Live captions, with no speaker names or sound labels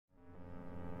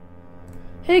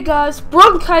Hey guys,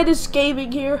 Bronchitis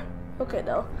Gaming here. Okay,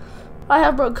 no. I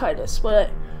have bronchitis, but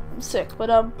I'm sick.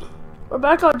 But we're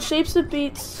back on Shapes and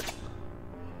Beats.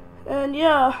 And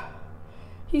yeah,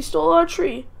 he stole our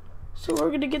tree. So we're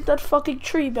gonna get that fucking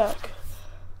tree back.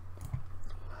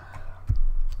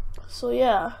 So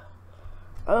yeah.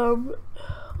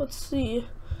 Let's see.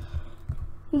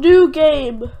 New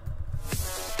game.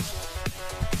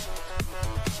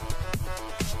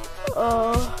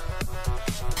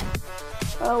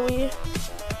 Are we?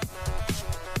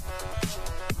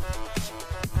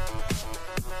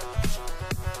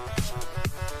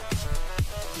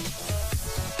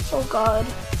 Oh god.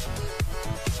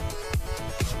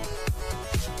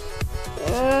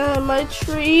 My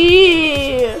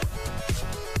tree!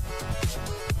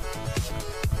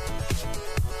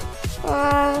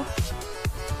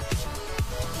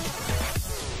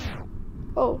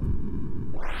 Oh.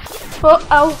 Oh,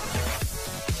 ow.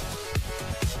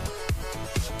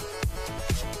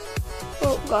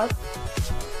 Oh god.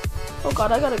 Oh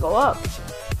god, I gotta go up.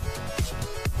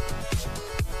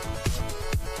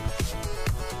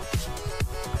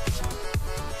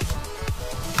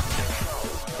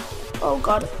 Oh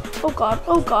god. Oh god.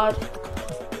 Oh god.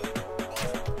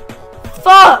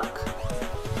 Fuck!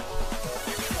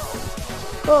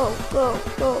 Go, go,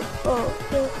 go, go,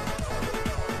 go.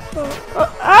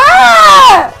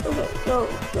 Ah! Okay, go,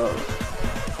 go.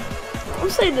 I'm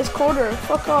staying in this corner.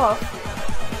 Fuck off.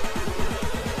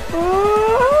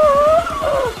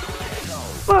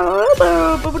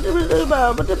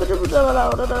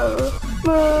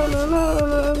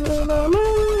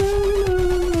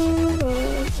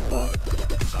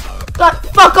 God,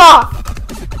 fuck off!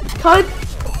 Cut.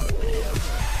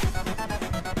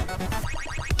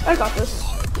 I got this.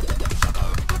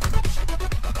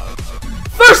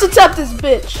 First attempt, this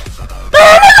bitch.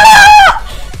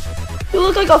 You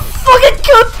look like a fucking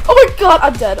cunt. Oh my god,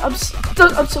 I'm dead. I'm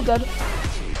so dead.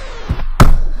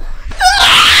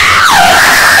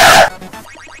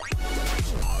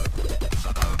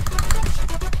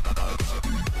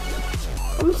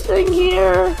 I'm sitting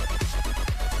here.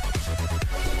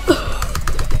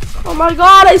 Oh my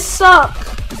god, I suck.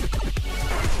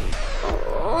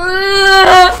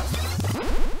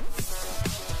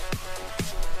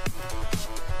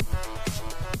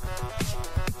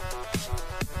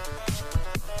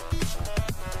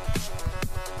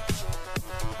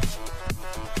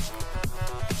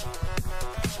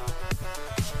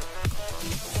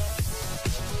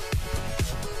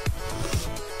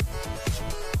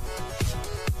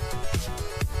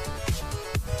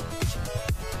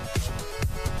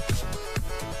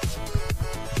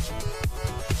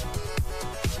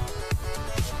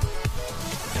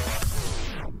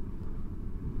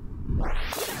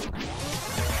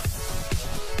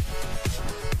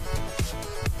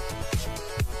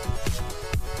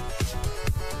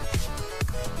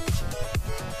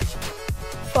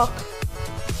 Fuck.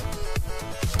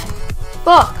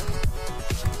 Fuck.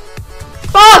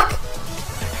 Fuck!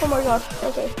 Oh my god,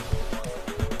 okay.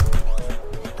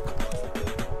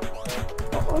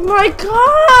 Oh my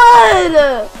god!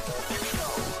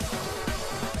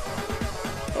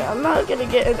 Yeah, I'm not gonna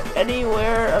get in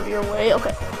anywhere of your way.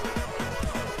 Okay.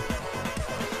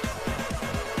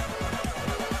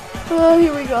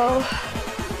 Here we go.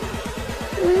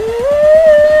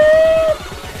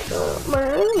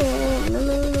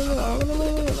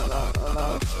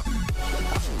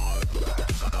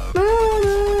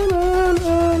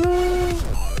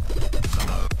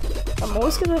 I'm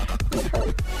always gonna get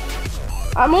hurt.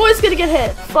 I'm always gonna get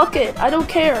hit. Fuck it. I don't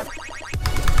care.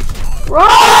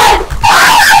 Run!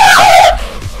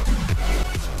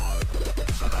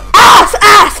 Ass!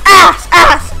 Ass! Ass!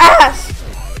 Ass! Ass!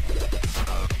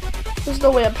 There's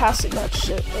no way I'm passing that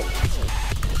shit.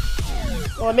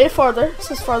 Oh, I made it farther.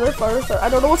 This is farther, farther, farther. I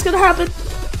don't know what's gonna happen.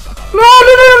 No,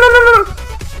 no, no, no, no, no, no.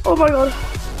 Oh my god.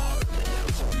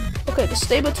 Okay, just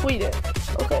stay between it.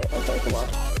 Okay, okay, come on.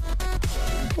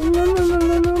 No, no, no, no,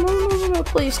 no, no, no, no,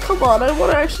 please, come on. I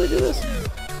want to actually do this.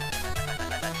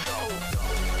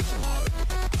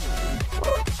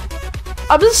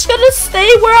 I'm just gonna stay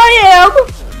where I am.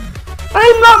 I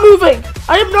am not moving.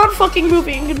 I am not fucking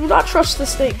moving. You do not trust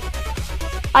this thing.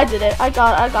 I did it. I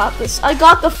got this. I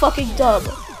got the fucking dub.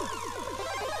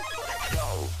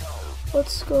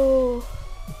 Let's go.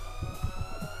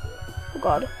 Oh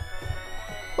god.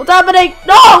 What's happening?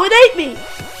 No, it ate me.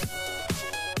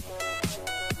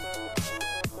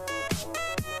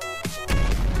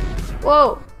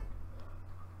 Whoa.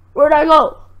 Where'd I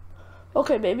go?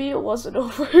 Okay, maybe it wasn't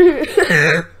over.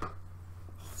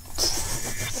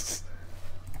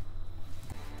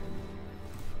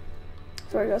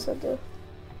 Sorry guys, I had to.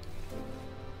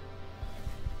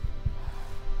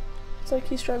 It's like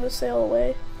he's trying to sail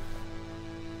away.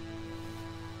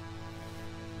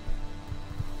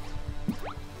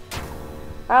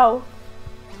 Ow.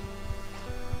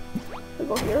 I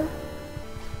go here.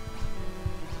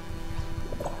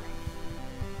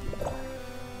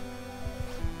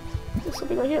 There's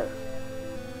something right here.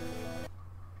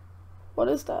 What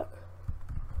is that?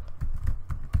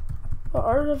 The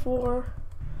Art of War.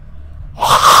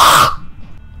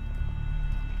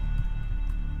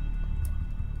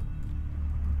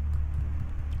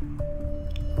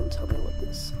 Don't tell me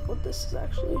what this is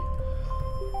actually.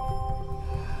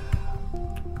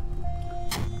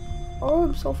 Oh,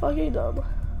 I'm so fucking dumb.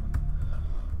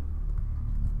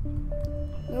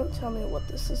 Don't tell me what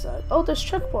this is at. Oh, there's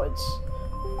checkpoints.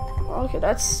 Okay,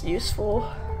 that's useful.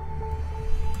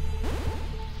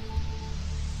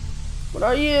 What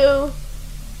are you?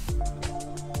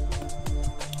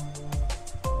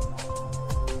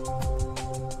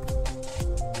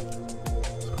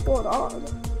 What's going on?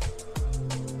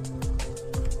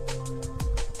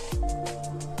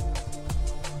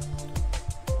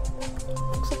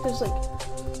 Looks like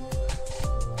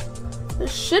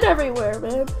there's shit everywhere,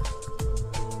 man.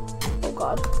 Oh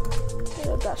god.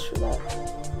 Yeah, dash for that.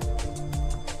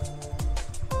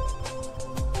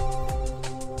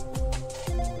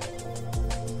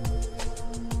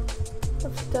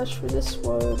 Dash for this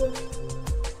one.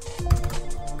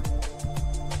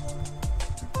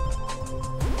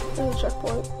 There's a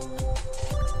checkpoint.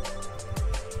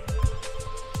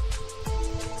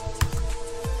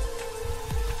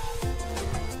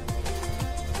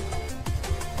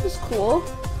 This is cool.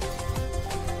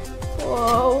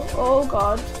 Whoa, oh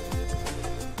god.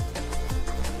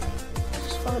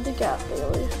 Just find the gap,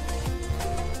 Bayley.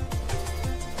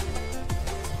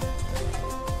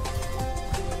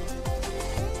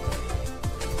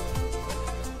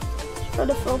 Try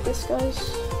to focus,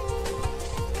 guys.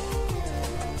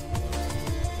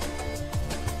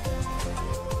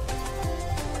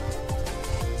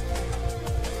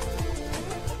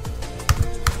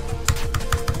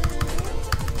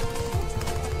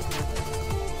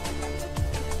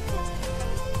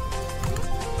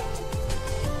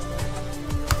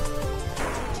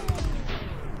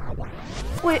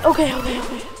 Wait, okay.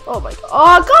 Oh my god.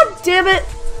 Oh, god damn it!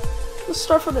 Let's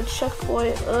start from the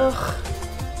checkpoint. Ugh.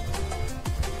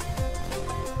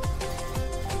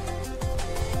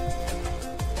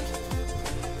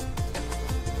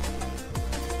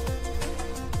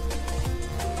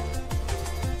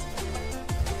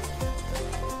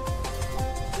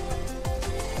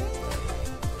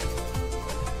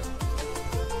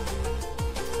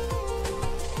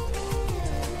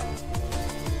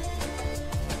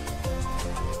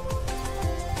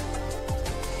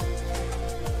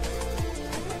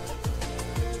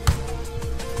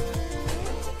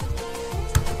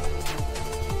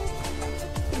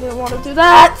 I didn't want to do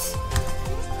that!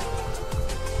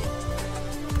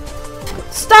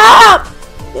 Stop!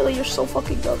 Bayley, you're so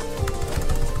fucking dumb.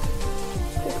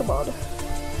 Okay, come on.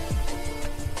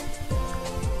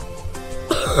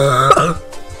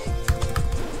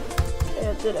 Okay,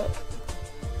 I did it.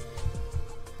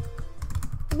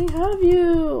 Let me have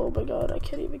you! Oh my god, I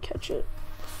can't even catch it.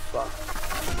 Fuck.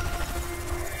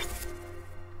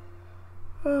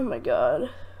 Oh my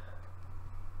god.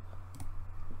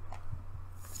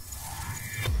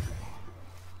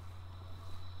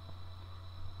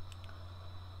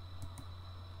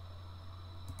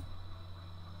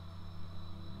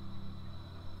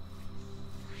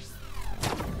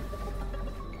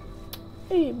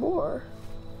 Hey, more.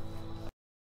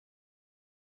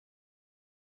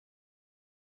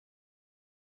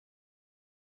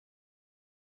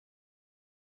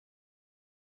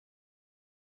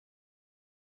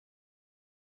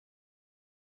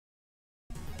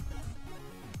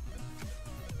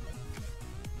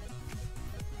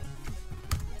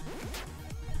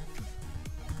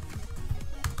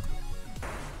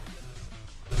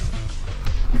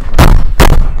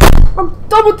 I'm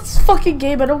done with this fucking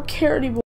game. I don't care anymore.